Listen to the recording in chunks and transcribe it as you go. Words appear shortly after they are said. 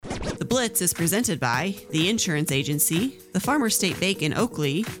Blitz is presented by the Insurance Agency, the Farmer State Bank in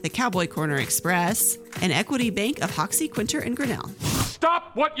Oakley, the Cowboy Corner Express, and Equity Bank of Hoxie, Quinter, and Grinnell.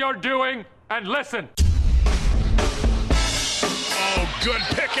 Stop what you're doing and listen. Oh, good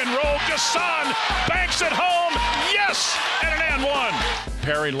pick and roll. Gasson banks it home. Yes! And an and one.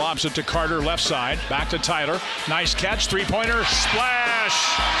 Perry lobs it to Carter, left side. Back to Tyler. Nice catch. Three-pointer.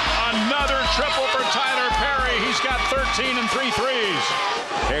 Splash! Another triple for Tyler Perry. He's got 13 and 3 threes.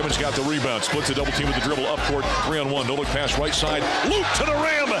 Hammond's got the rebound. Splits a double team with the dribble up court. 3-on-1. No look pass right side. Loop to the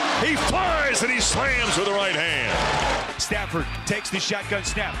rim. He fires and he slams with the right hand. Stafford takes the shotgun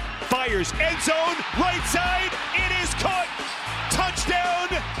snap. Fires. End zone. Right side. It is caught. Touchdown.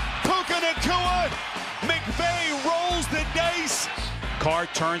 Puka Nacua. McVay rolls the dice. Carr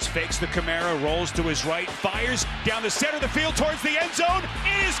turns, fakes the Camara, rolls to his right, fires down the center of the field towards the end zone.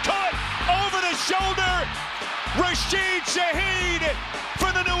 It is caught over the shoulder. Rashid Shaheed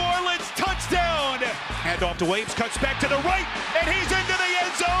for the New Orleans touchdown. Hand off to Williams, cuts back to the right, and he's into the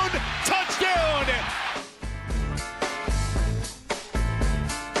end zone. Touchdown.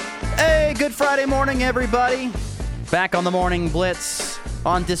 Hey, good Friday morning, everybody. Back on the Morning Blitz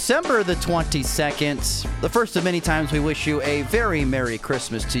on December the 22nd. The first of many times we wish you a very Merry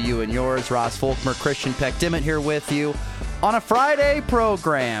Christmas to you and yours. Ross Folkmer, Christian Peck-Dimmitt here with you on a Friday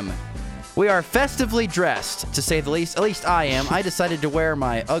program. We are festively dressed, to say the least. At least I am. I decided to wear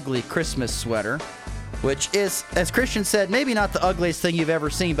my ugly Christmas sweater, which is, as Christian said, maybe not the ugliest thing you've ever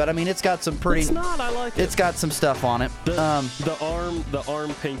seen, but I mean, it's got some pretty. It's not. I like it. It's got some stuff on it. The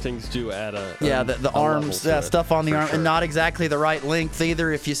arm paintings do add the arms, stuff on the arm, and not exactly the right length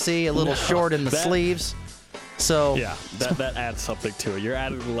either. If you see a little short in the sleeves. So yeah, that adds something to it. You're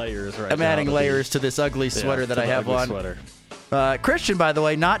adding layers, right? I'm adding layers to this ugly sweater that I have on. Sweater. Christian, by the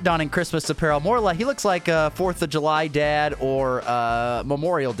way, not donning Christmas apparel. More like he looks like a 4th of July dad or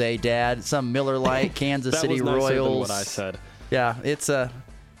Memorial Day dad. Some Miller Lite, Kansas City that was nicer Royals. Than what I said. Yeah, it's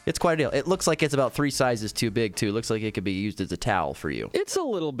quite a deal. It looks like it's about 3 sizes too big too. It looks like it could be used as a towel for you. It's a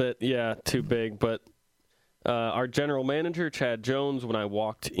little bit, too big. But our general manager, Chad Jones, when I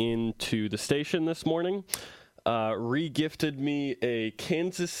walked into the station this morning, re-gifted me a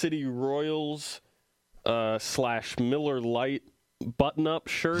Kansas City Royals / Miller Lite button-up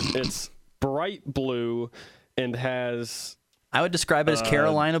shirt. It's bright blue and has... I would describe it as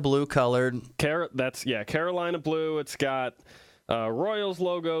Carolina blue colored. Carolina blue. It's got Royals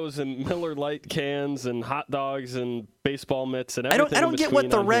logos and Miller Lite cans and hot dogs and baseball mitts and everything. I don't get what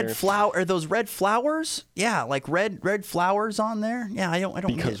the red flower are. Those red flowers? Yeah, like red flowers on there. Yeah, I don't get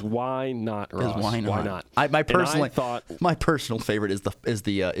it. Because why not, Ross? Why not? My personal favorite is the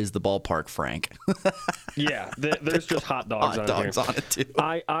ballpark Frank. Yeah, there's just hot dogs on it too.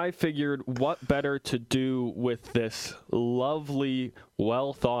 I figured what better to do with this lovely,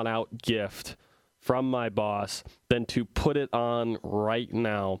 well thought out gift from my boss than to put it on right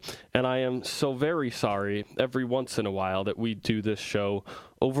now. And I am so very sorry every once in a while that we do this show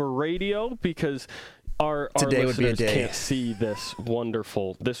over radio because our listeners can't see this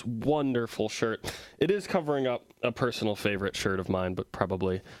wonderful shirt. It is covering up a personal favorite shirt of mine, but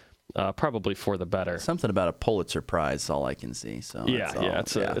probably for the better. Something about a Pulitzer Prize, all I can see. So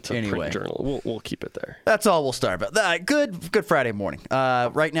it's a print journal. We'll keep it there. That's all we'll start about. Good Friday morning.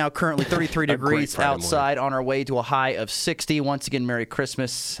 Right now, currently 33 degrees outside, on our way to a high of 60. Once again, Merry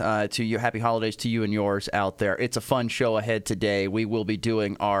Christmas to you. Happy holidays to you and yours out there. It's a fun show ahead today. We will be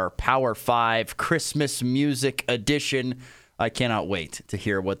doing our Power 5 Christmas Music Edition. I cannot wait to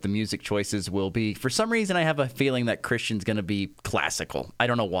hear what the music choices will be. For some reason, I have a feeling that Christian's going to be classical. I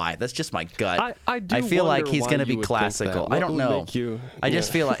don't know why. That's just my gut. I feel like he's going to be classical. I don't know. I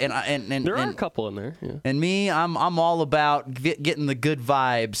just feel like, and there are a couple in there. Yeah. And me, I'm all about getting the good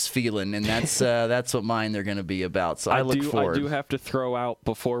vibes feeling, and that's what mine they're going to be about. So I look forward. I do have to throw out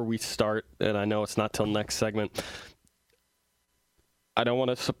before we start, and I know it's not till next segment. I don't want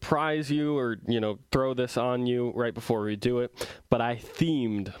to surprise you or, throw this on you right before we do it, but I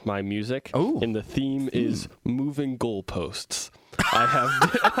themed my music, and the theme is moving goalposts.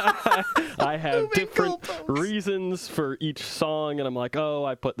 I have different reasons for each song, and I'm like,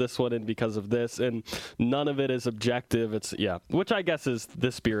 I put this one in because of this, and none of it is objective. Which I guess is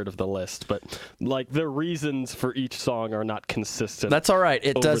the spirit of the list, but the reasons for each song are not consistent. That's all right.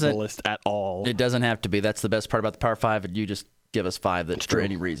 It doesn't the list at all. It doesn't have to be. That's the best part about the Power 5, and you just give us 5 that's for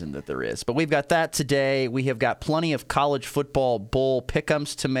any reason that there is. But we've got that today. We have got plenty of college football bowl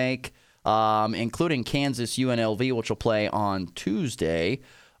pick'ems to make, including Kansas UNLV, which will play on Tuesday.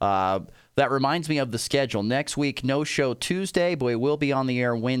 That reminds me of the schedule. Next week, no show Tuesday, but we will be on the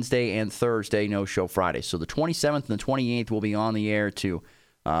air Wednesday and Thursday, no show Friday. So the 27th and the 28th will be on the air to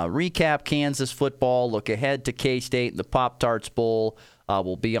recap Kansas football, look ahead to K-State and the Pop-Tarts Bowl.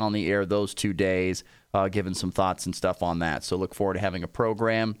 We'll be on the air those 2 days, giving some thoughts and stuff on that. So look forward to having a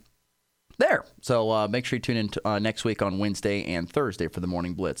program there. So make sure you tune in next week on Wednesday and Thursday for the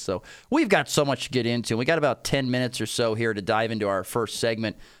Morning Blitz. So we've got so much to get into. We got about 10 minutes or so here to dive into our first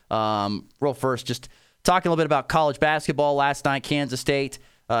segment. Real first, just talking a little bit about college basketball. Last night, Kansas State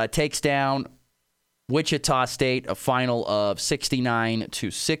takes down Wichita State, a final of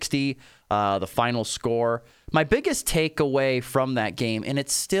 69-60, the final score. My biggest takeaway from that game, and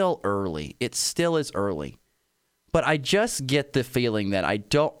it's still early. It still is early. But I just get the feeling that I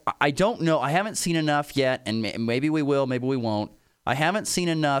don't know. I haven't seen enough yet, and maybe we will, maybe we won't. I haven't seen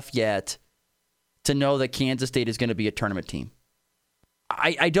enough yet to know that Kansas State is going to be a tournament team.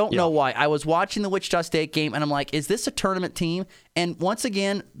 I don't know why. I was watching the Wichita State game, and I'm like, is this a tournament team? And once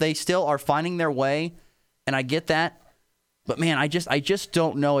again, they still are finding their way, and I get that. But, man, I just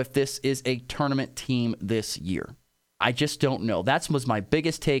don't know if this is a tournament team this year. I just don't know. That was my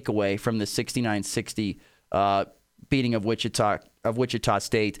biggest takeaway from the 69-60 beating of Wichita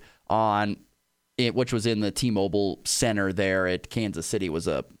State which was in the T-Mobile Center there at Kansas City. It was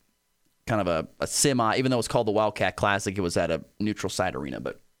a kind of a semi, even though it was called the Wildcat Classic, it was at a neutral site arena.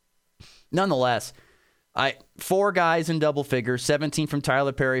 But nonetheless, 4 guys in double figures, 17 from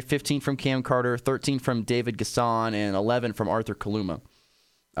Tyler Perry, 15 from Cam Carter, 13 from David Gasson, and 11 from Arthur Kaluma.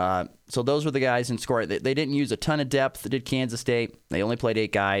 So those were the guys in score. They didn't use a ton of depth, did Kansas State. They only played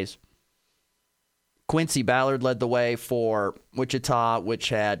 8 guys. Quincy Ballard led the way for Wichita, which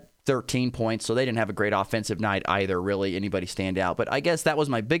had 13 points, so they didn't have a great offensive night either, really, anybody stand out. But I guess that was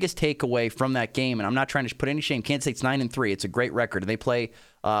my biggest takeaway from that game, and I'm not trying to put any shame. Kansas State's 9-3. It's a great record, and they play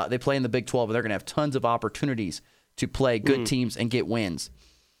in the Big 12, and they're going to have tons of opportunities to play good teams and get wins.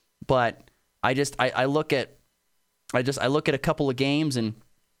 But I look at a couple of games, and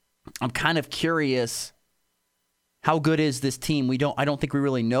I'm kind of curious, how good is this team? I don't think we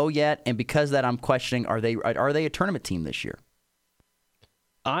really know yet, and because of that, I'm questioning, are they a tournament team this year?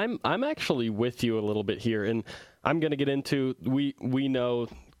 I'm actually with you a little bit here, and I'm going to get into we know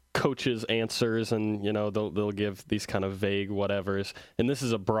coaches' answers, and they'll give these kind of vague whatevers, and this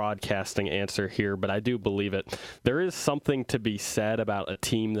is a broadcasting answer here, but I do believe it. There is something to be said about a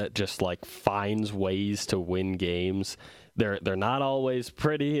team that just finds ways to win games. They're not always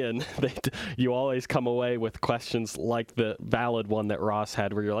pretty, and you always come away with questions like the valid one that Ross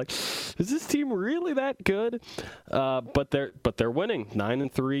had, where you're like, "Is this team really that good?" But they're winning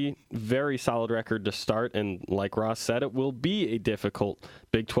 9-3, very solid record to start, and like Ross said, it will be a difficult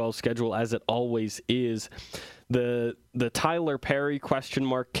Big 12 schedule, as it always is. The Tyler Perry question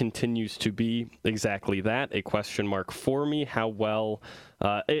mark continues to be exactly that, a question mark for me. How well,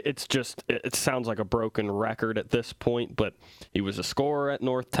 it sounds like a broken record at this point, but he was a scorer at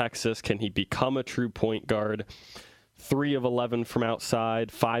North Texas. Can he become a true point guard? 3 of 11 from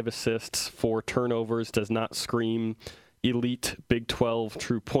outside, 5 assists, 4 turnovers, does not scream elite Big 12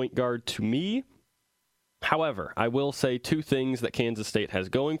 true point guard to me. However, I will say 2 things that Kansas State has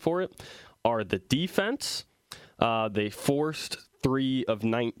going for it are the defense. They forced 3 of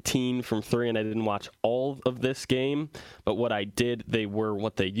 19 from 3, and I didn't watch all of this game, but what I did, they were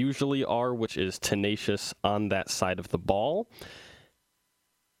what they usually are, which is tenacious on that side of the ball.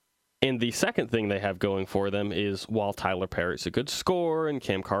 And the second thing they have going for them is, while Tyler Perry's a good scorer and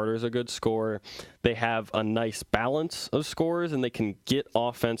Cam Carter's a good scorer, they have a nice balance of scores, and they can get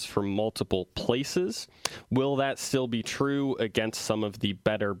offense from multiple places. Will that still be true against some of the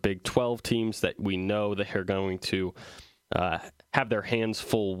better Big 12 teams that we know that are going to have their hands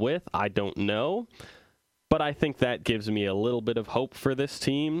full with? I don't know. But I think that gives me a little bit of hope for this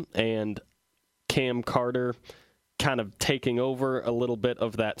team, and Cam Carter kind of taking over a little bit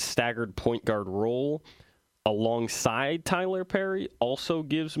of that staggered point guard role alongside Tyler Perry also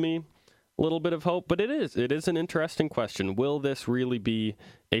gives me a little bit of hope. But it is an interesting question. Will this really be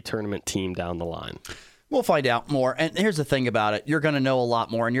a tournament team down the line? We'll find out more. And here's the thing about it. You're going to know a lot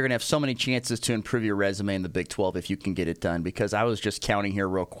more, and you're going to have so many chances to improve your resume in the Big 12 if you can get it done, because I was just counting here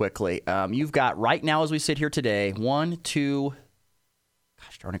real quickly. You've got, right now as we sit here today, 1, 2,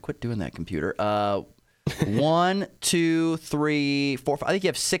 gosh darn it, quit doing that, computer. 1, 2, 3, 4, 5. I think you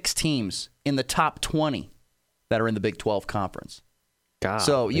have 6 teams in the top 20 that are in the Big 12 conference.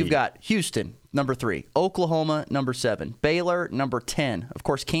 So you've got Houston, number 3, Oklahoma, number 7, Baylor, number 10. Of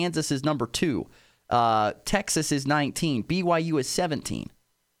course, Kansas is number 2. Texas is 19. BYU is 17.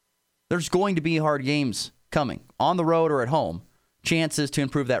 There's going to be hard games coming on the road or at home. Chances to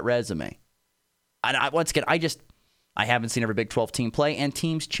improve that resume. And once again, I haven't seen every Big 12 team play, and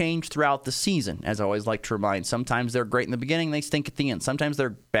teams change throughout the season, as I always like to remind. Sometimes they're great in the beginning, they stink at the end. Sometimes they're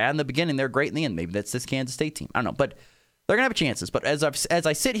bad in the beginning, they're great in the end. Maybe that's this Kansas State team. I don't know, but they're going to have chances. But as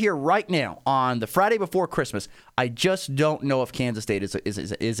I sit here right now on the Friday before Christmas, I just don't know if Kansas State is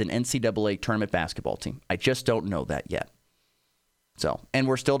an NCAA tournament basketball team. I just don't know that yet. So, and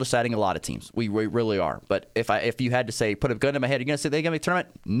we're still deciding a lot of teams. We really are. But if you had to say, put a gun to my head, you're going to say they're going to make a tournament?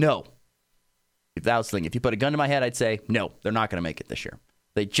 No. If that was the thing, if you put a gun to my head, I'd say, no, they're not going to make it this year.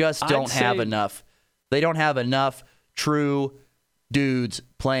 They just don't have enough. They don't have enough true dudes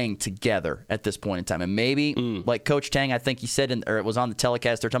playing together at this point in time. And maybe, like Coach Tang, I think he said, or it was on the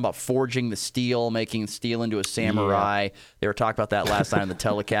telecast, they're talking about forging the steel, making steel into a samurai. Yeah. They were talking about that last night on the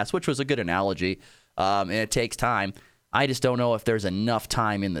telecast, which was a good analogy. And it takes time. I just don't know if there's enough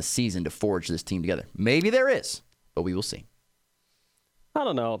time in the season to forge this team together. Maybe there is, but we will see. I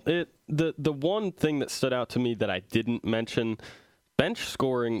don't know. The one thing that stood out to me that I didn't mention, bench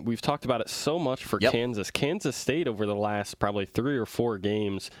scoring, we've talked about it so much for Kansas. Kansas State over the last probably 3 or 4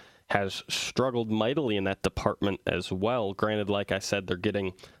 games has struggled mightily in that department as well. Granted, like I said, they're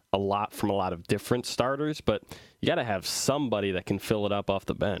getting a lot from a lot of different starters, but you got to have somebody that can fill it up off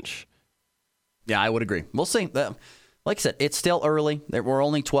the bench. Yeah, I would agree. We'll see. Like I said, it's still early. We're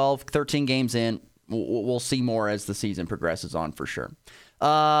only 12, 13 games in. We'll see more as the season progresses on for sure.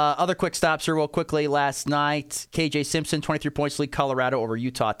 Other quick stops here real quickly. Last night, KJ Simpson, 23 points lead Colorado over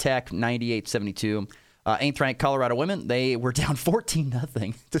Utah Tech, 98-72. 8th-ranked Colorado women, they were down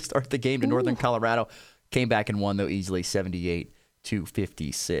 14-0 to start the game to Northern Colorado. Came back and won, though, easily,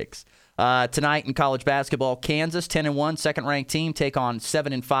 78-56. Tonight in college basketball, Kansas, 10-1, second-ranked team, take on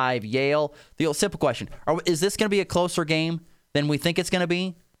 7-5 Yale. The simple question, is this going to be a closer game than we think it's going to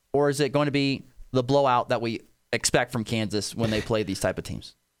be, or is it going to be the blowout that we expect from Kansas when they play these type of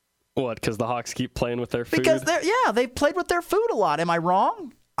teams? What, because the Hawks keep playing with their food? Because they've played with their food a lot. Am I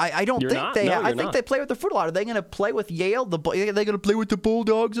wrong? I don't think they have. I think they play with their food a lot. Are they going to play with Yale? Are they going to play with the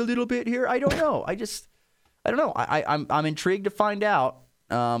Bulldogs a little bit here? I don't know. I don't know. I'm intrigued to find out.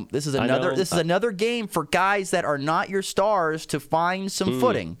 This is another game for guys that are not your stars to find some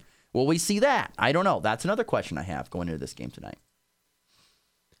footing. Will we see that? I don't know. That's another question I have going into this game tonight.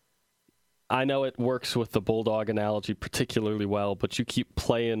 I know it works with the Bulldog analogy particularly well, but you keep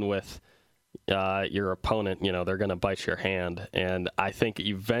playing with your opponent, they're going to bite your hand. And I think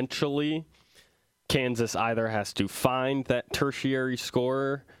eventually Kansas either has to find that tertiary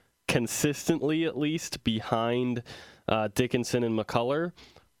scorer consistently, at least, behind Dickinson and McCullough,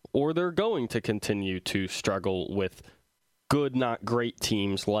 or they're going to continue to struggle with good, not great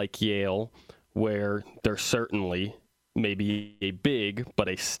teams like Yale, where they're certainly maybe a big, but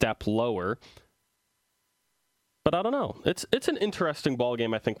a step lower. But I don't know. It's an interesting ball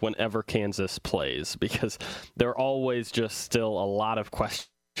game, I think, whenever Kansas plays, because there are always just still a lot of question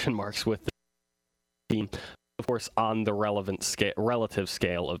marks with the team, of course, on the relative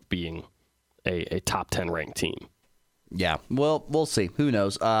scale of being a top 10 ranked team. Yeah, well, we'll see. Who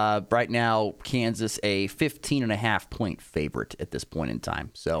knows? Right now, Kansas a 15.5 point favorite at this point in time.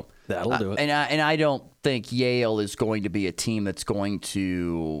 So that'll do it. And I don't think Yale is going to be a team that's going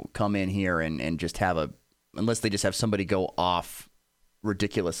to come in here and just have unless they just have somebody go off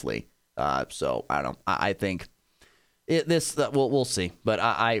ridiculously. So I don't. I think we'll see.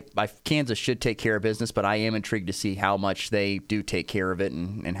 But Kansas should take care of business. But I am intrigued to see how much they do take care of it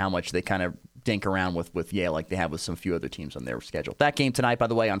and how much they kind of dink around with Yale like they have with some few other teams on their schedule. That game tonight, by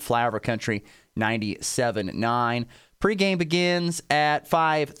the way, on Flyover Country, 97.9. Pre-game begins at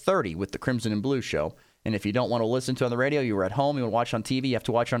 5:30 with the Crimson and Blue show. And if you don't want to listen to it on the radio, you were at home, you want to watch on TV, you have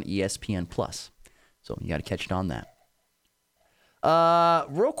to watch on ESPN+. So you got to catch it on that.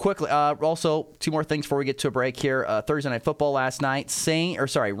 Real quickly, also 2 more things before we get to a break here. Thursday Night Football last night.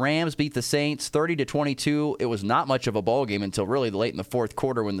 Rams beat the Saints 30-22. It was not much of a ball game until really late in the fourth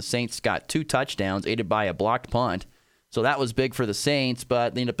quarter when the Saints got 2 touchdowns aided by a blocked punt. So that was big for the Saints,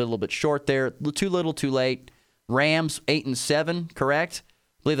 but they ended up a little bit short there. Too little, too late. Rams 8-7, correct?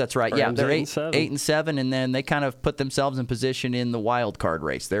 I believe that's right. Rams, they're 8-7, and then they kind of put themselves in position in the wild card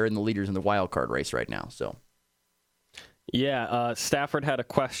race. They're in the leaders in the wild card race right now. So. Yeah, Stafford had a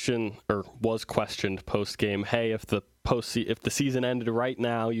question, or was questioned post-game. Hey, if the season ended right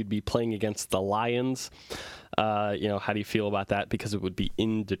now, you'd be playing against the Lions. How do you feel about that? Because it would be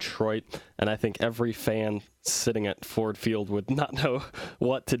in Detroit, and I think every fan sitting at Ford Field would not know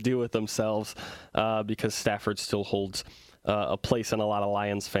what to do with themselves because Stafford still holds a place in a lot of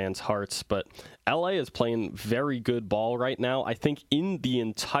Lions fans' hearts. But LA is playing very good ball right now. I think in the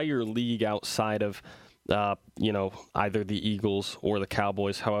entire league outside of either the Eagles or the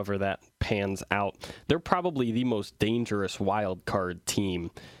Cowboys, however that pans out. They're probably the most dangerous wild card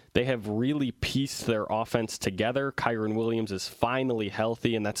team. They have really pieced their offense together. Kyren Williams is finally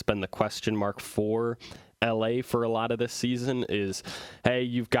healthy, and that's been the question mark for LA for a lot of this season is, hey,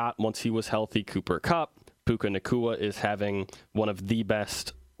 you've got, once he was healthy, Cooper Kupp. Puka Nacua is having one of the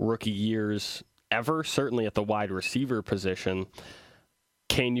best rookie years ever, certainly at the wide receiver position.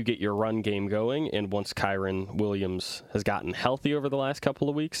 Can you get your run game going? And once Kyren Williams has gotten healthy over the last couple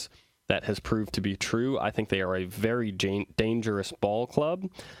of weeks, that has proved to be true. I think they are a very dangerous ball club.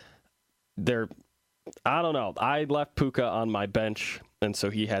 I don't know. I left Puka on my bench, and so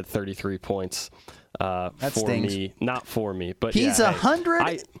he had 33 points me. Not for me, but he's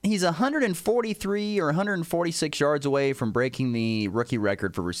 143 or 146 yards away from breaking the rookie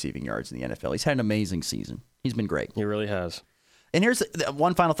record for receiving yards in the NFL. He's had an amazing season. He's been great. He really has. And here's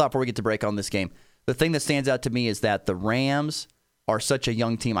one final thought before we get to break on this game. The thing that stands out to me is that the Rams are such a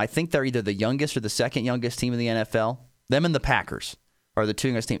young team. I think they're either the youngest or the second youngest team in the NFL. Them and the Packers are the two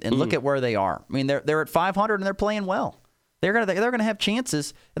youngest teams. And look at where they are. I mean, they're at 500 and they're playing well. They're gonna have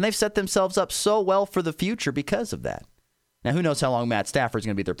chances, and they've set themselves up so well for the future because of that. Now, who knows how long Matt Stafford's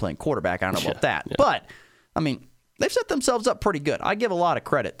going to be there playing quarterback? I don't know about that. Yeah. But, I mean, they've set themselves up pretty good. I give a lot of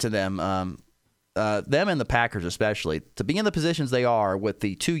credit to them. Them and the Packers especially, to be in the positions they are with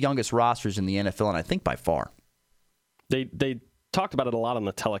the two youngest rosters in the NFL, and I think by far. They talked about it a lot on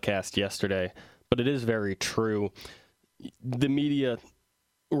the telecast yesterday, but it is very true. The media,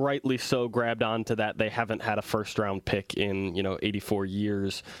 rightly so, grabbed onto that. They haven't had a first-round pick in 84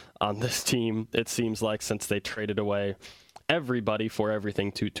 years on this team, it seems like, since they traded away everybody for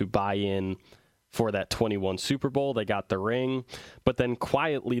everything to buy in for that 21 Super Bowl. They got the ring, but then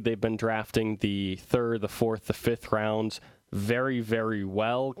quietly they've been drafting the third, the fourth, the fifth rounds very, very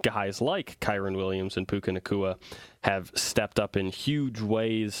well. Guys like Kyren Williams and Puka Nacua have stepped up in huge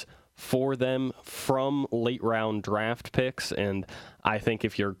ways for them from late round draft picks. And I think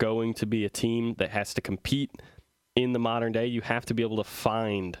if you're going to be a team that has to compete in the modern day, you have to be able to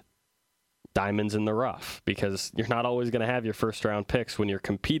find diamonds in the rough, because you're not always going to have your first round picks when you're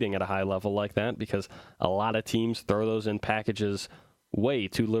competing at a high level like that, because a lot of teams throw those in packages way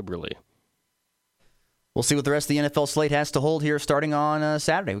too liberally. We'll see what the rest of the NFL slate has to hold here starting on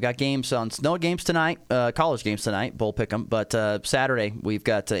Saturday. We got games on no games tonight, college games tonight, bowl pick 'em. But Saturday we've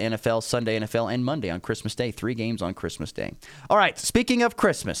got NFL, Sunday NFL, and Monday on Christmas Day. 3 games on Christmas Day. All right, speaking of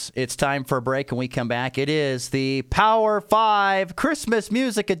Christmas, it's time for a break. When we come back, it is the Power 5 Christmas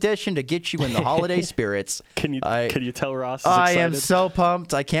Music Edition to get you in the holiday spirits. Can you tell Ross is excited? I am so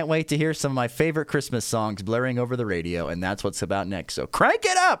pumped. I can't wait to hear some of my favorite Christmas songs blaring over the radio, and that's what's about next. So crank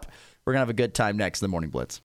it up. We're going to have a good time next in the Morning Blitz.